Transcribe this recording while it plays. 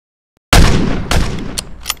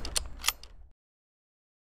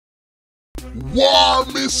War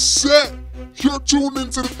Miss Set. You're tuned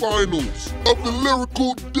into the finals of the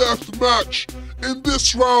lyrical death match. In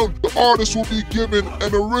this round, the artist will be given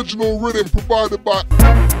an original rhythm provided by.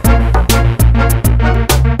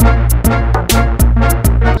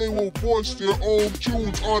 They will voice their own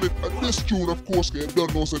tunes on it. And this tune, of course, get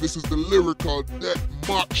done know, so this is the lyrical death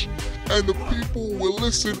match. And the people will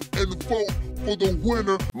listen and vote for the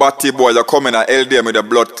winner. Batty boy, you're coming at LDM with a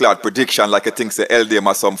blood clot prediction like you think say LDM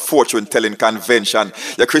has some fortune telling convention.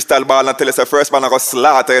 Your crystal ball and tell us the first man I go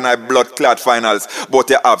slaughter in a blood clot finals. But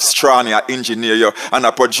you have Strania engineer you and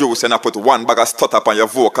a produce and I put one bag of stutter up on your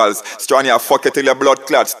vocals. Strania fuck you till your blood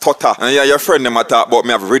clot stutter. And yeah, your friend them talk about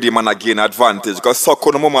me have ready man again advantage. Cause suck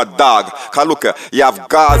on the mama dog. Cause look, you have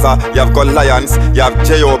Gaza, you have got Lions, you have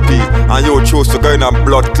JOP, and you choose to go in a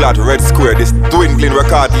blood clot red square, this dwindling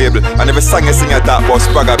record label. And every song you sing at that about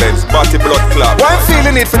Spragga Benz, Batty blood clot. Why I'm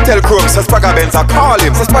feeling it for tell Chrome, so Spragga Benz I call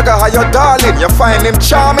him. So Spragga how you darling, you find him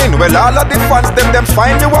charming. Well all of the fans them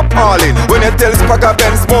find you appalling. When you tell Spragga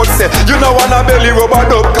Benz mouth say, you know wanna belly rubber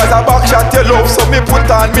dub, cause a back shot you love. So me put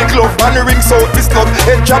on me glove and rings out this snug.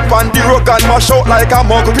 Head drop on the rug and mash out like a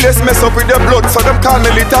mug. Place mess up with the blood, so them call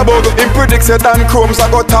me little bug. Him predict say Dan Chromes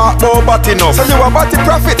I go talk about Batty now. So you a Batty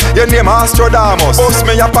prophet, your name Astrodamus. Bust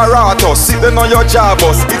me apparatus, sit down on your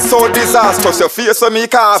jawbus. It's so disastrous, your face on me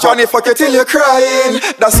carve. Johnny fuck you till you're crying.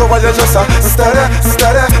 That's how you just stutter.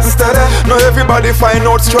 Now everybody find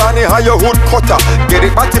out Strani how your hood cutter. Get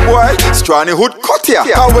it Batty boy, Strani hood cut ya.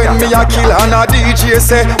 Cause when me a kill and a DJ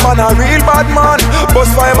say, man a real bad man.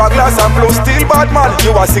 Bust fiberglass and blow steel bad man.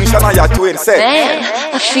 You a sing Shania Twain say, man,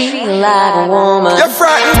 I feel like a woman. You're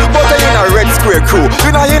frightened, but I in a red square crew.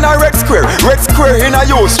 You know in a red square in a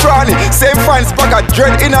you. Strani, same fine Spragga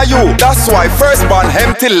dread in a you. That's why first born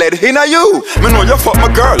empty lead in a you. Me know you fuck my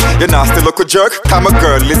girl, you nasty look a jerk. Cause my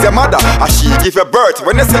girl is your mother, and she give you birth.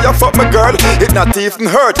 When they say you fuck my girl, it not even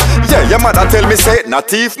hurt. Yeah, your mother tell me say it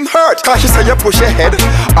not even hurt. Cause she say you push your head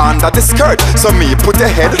under the skirt. So me put your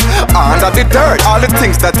head under the dirt. All the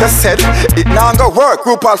things that you said, it not gonna work.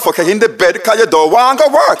 RuPaul fuck you in the bed, cause you don't want to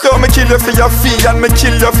work. So me kill you for your fee and me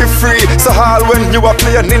kill you for free. So all when you a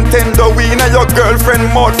play a Nintendo Wii, now your girlfriend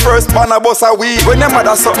mouth first man a bust a weed. When your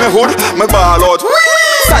mother suck me hood, me ball out.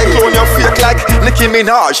 Xyclone your fake like Nicki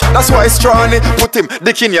Minaj. That's why Strani put him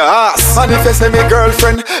dick in your ass. And if you say me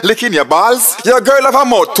girlfriend licking your balls, your girl have a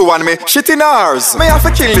mouth to and me shit in ours. Me have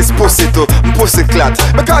to kill this pussy too, pussy clat.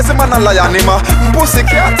 Because the man a lion him a pussy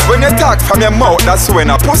cat. When you talk from your mouth, that's when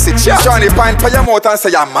a pussy chat. Strani pint for your mouth and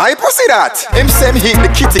say, yeah, my pussy that. Him say me hit the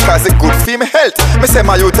kitty cause it good for him health. Me say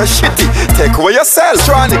my youth a shitty, take away yourself.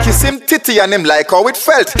 Strani kiss him titty and him like how it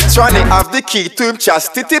felt. Strani have the key to him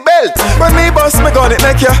chastity belt. When me bust me gun it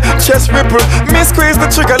make your chest ripple. Me squeeze the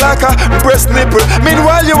trigger like a breast nipple.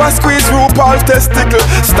 Meanwhile you a squeeze RuPaul testicle.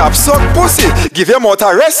 Stop suck pussy, give your mouth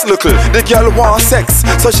a rest little. The girl want sex,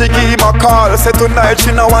 so she give him a call. Say tonight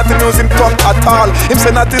she no want to use him tongue at all. Him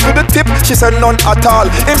say not with the tip, she said none at all.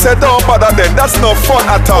 Him say don't bother then, that's no fun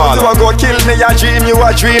at all. You a go kill me a dream, you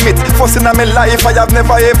a dream it. First in my life I have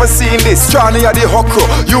never ever seen this. Strani are the hokro,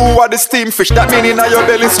 you are the steam fish. That mean in your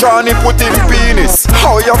belly Strani put in penis.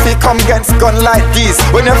 How you feel come against gun like this?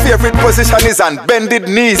 When your favorite position is on bended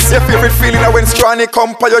knees. Your favorite feeling when Strani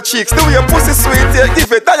come by your cheeks. Do your pussy sweet, you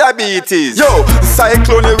give it diabetes. Yo,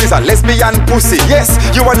 Xyclone you is a lesbian pussy. Yes,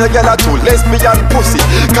 you and your girl are two lesbian pussy.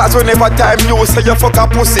 Cause whenever time you say you fuck a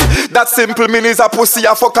pussy, that simple mean is a pussy,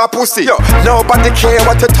 you fuck a pussy. Yo, nobody care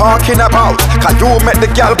what you're talking about. Cause you make the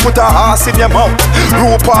girl put her ass in your mouth.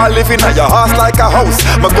 RuPaul living at your ass like a house.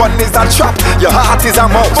 My gun is a trap, your heart is a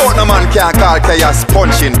mouse. But no man can call chaos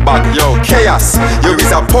punching bag. Yo, chaos, you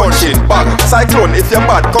is a punching bag. Xyclone, if you're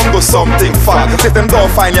bad, come do something fag. If them don't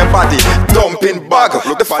find your body, dumping bag.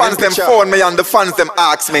 Look, the fans them phone me and the fans them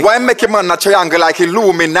ask me, why make a man a triangle like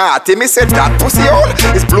Illuminati? Me said that pussy hole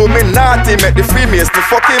is Illuminati. Make the Freemasons to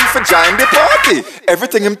fuck him for join the party.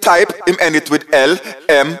 Everything him type, him end it with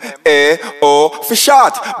L-M-A-O for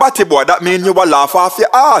short. Batty boy, that mean you a laugh off your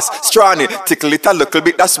ass. Strani, tickle it a little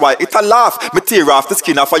bit, that's why it a laugh. Me tear off the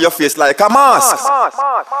skin off of your face like a mask.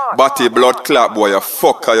 Batty blood clot boy, you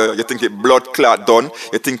fucker. You think it blood clot done?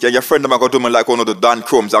 You think your friend them a go do me like one of the Dan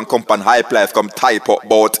Chromes and come on Hype Life come type up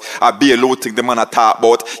about a be a low thing the man a talk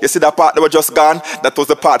about. You see that part that was just gone? That was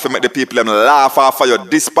the part for make the people them laugh off of you.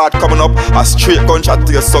 This part coming up, a straight gunshot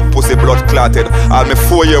to your suck pussy blood clotted. And my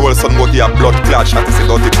 4-year-old son go give a blood clot shot to say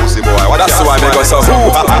dirty pussy boy. Well, that's why me go so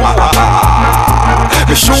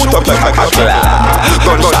me shoot up like a cloud.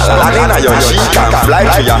 Gunshot land inna your cheek and fly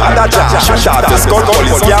to your other jaw. Shoot out the skull,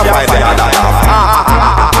 police can't find the other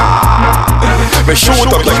half. Me shoot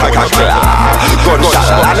up like a claw. Gunshot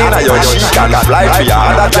land inna your cheek and fly to your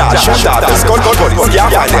other jaw. Shoot out the skull, but it's can't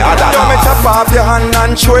find the other. You me chop off your hand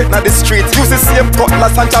and throw it inna the street. Use the same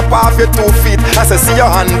cutlass and chop off your 2 feet. As I see your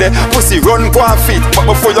hand there, pussy run go and feet. But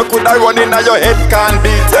before you coulda run inna your head can't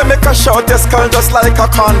beat. They make a shot your skull just like a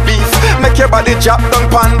corned beef. Make your body drop down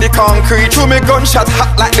pon the concrete. Through me gunshot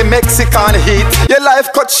hot like the Mexican heat. Your life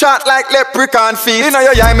cut short like leprechaun feet. Inna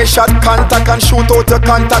your eye me shot contact and shoot out your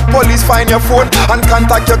contact. Police find your phone and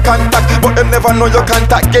contact your contact, but them never know your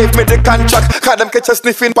contact gave me the contract. Cause them catch a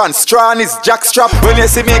sniffing pan, straw is jackstrap. When you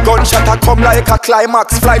see me gunshot, I come like a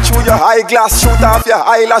climax. Fly through your eyeglass, shoot off your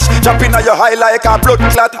eyelash. Drop in your eye like a blood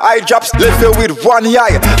clot eye drops. Left you with one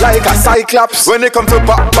eye like a cyclops. When it come to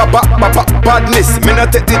badness, me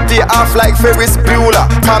not take the day off like Ferris Bueller.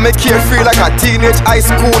 Cause me carefree like a teenage high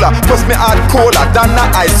schooler. Plus me hard cooler than a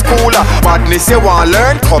high schooler. Badness you want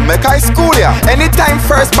learn, come make high school ya. Anytime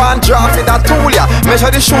first band draft with a tool ya.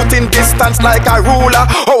 Measure the shooting distance like a ruler.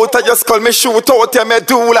 Out of your skull me shoot out your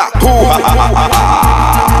medulla.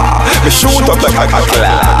 Me shoot up like a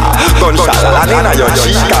claw. Gunshot land inna your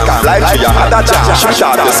cheek and fly to your other jaw. Shoot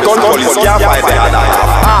out the skull, police can't find the other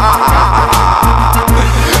half.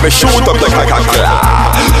 Me shoot up like a claw.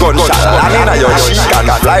 Gunshot land inna your cheek and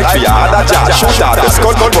fly to your other jaw. Shoot out the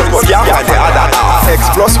skull, police can't find the other half. X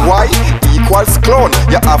plus Y equals clone.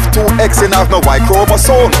 You have 2 X and have no Y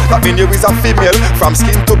chromosome. That mean you is a female from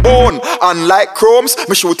skin to bone. Unlike chromes,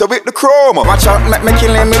 me shoot her with the chrome. Watch out, make me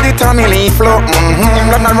kill him with the Tommy Lee flow. Him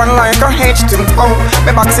run like a H2O.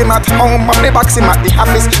 Me box him at home, but me box him at the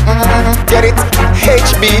office. Get it?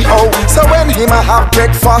 HBO. So when him a have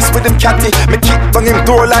breakfast with him catty, me kick on him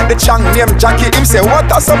door like the chang named Jackie. Him say, what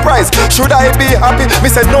a surprise, should I be happy? Me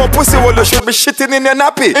say, no pussy, well you should be shitting in your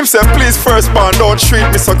nappy. Him say, please first man, don't treat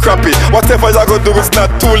me so crappy. Whatever you gonna do, it's not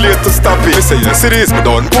too late to stop it. Me say, yes it is, me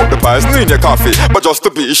don't put the poison in your coffee. But just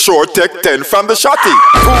to be sure, take 10 from the shotty.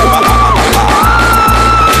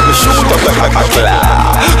 Me shoot up like a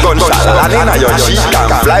claw. Gunshot land inna your cheek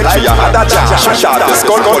and fly to your other jaw. Shoot out the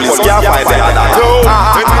skull, police can't find the other. Yo,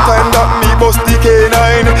 anytime that me bust the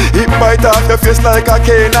K9, it bite off your face like a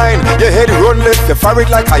K9. Your head run left, your forehead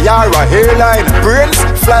like a Yara hairline. Brains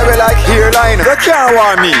fly away like hairline. You can't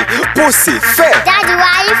warn me, pussy fair. Daddy,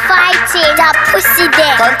 why you fighting that pussy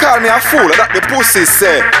there? Can't call me a fool, that the pussy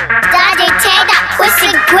say. Daddy, tell that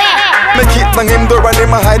pussy grab. Me keep on him door and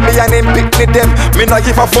him a hide me and him pick me them. Me not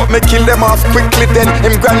give a fuck, me kill them off quickly then.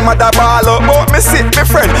 Him grandmother ball up, but me sit me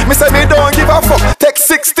friend. Me say me don't give a fuck, take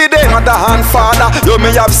 60 then. Mother and father, yo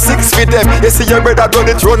me have 6 with them. You see your brother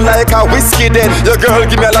run it run like a whiskey then. Your girl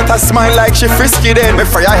give me a lot of smile like she frisky then. Me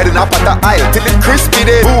fry her head in up at the aisle till it crispy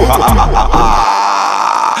then. Ooh, ha, ha, ha, ha.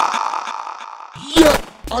 Yeah,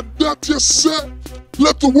 and that you said.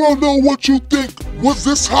 Let the world know what you think. Was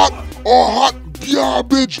this hot or hot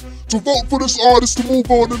garbage? To vote for this artist to move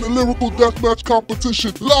on in the lyrical deathmatch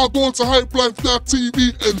competition, log on to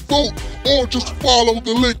hypelife.tv and vote, or just follow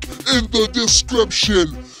the link in the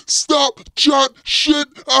description. Stop, chat shit,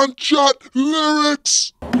 and chat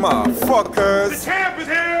lyrics. Motherfuckers. The champ is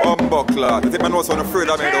here. Buckler. The man was afraid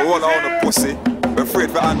of me, the whole on the pussy. We're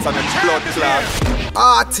afraid for answer the blood clot.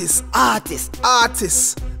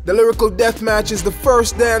 Artists. The Lyrical Deathmatch is the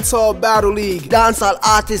first dancehall battle league. Dancehall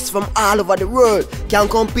artists from all over the world can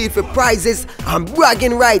compete for prizes and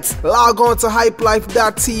bragging rights. Log on to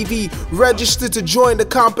hypelife.tv, register to join the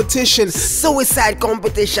competition. Suicide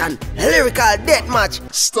competition, Lyrical Deathmatch.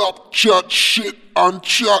 Stop, chat shit, and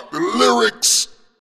chat lyrics.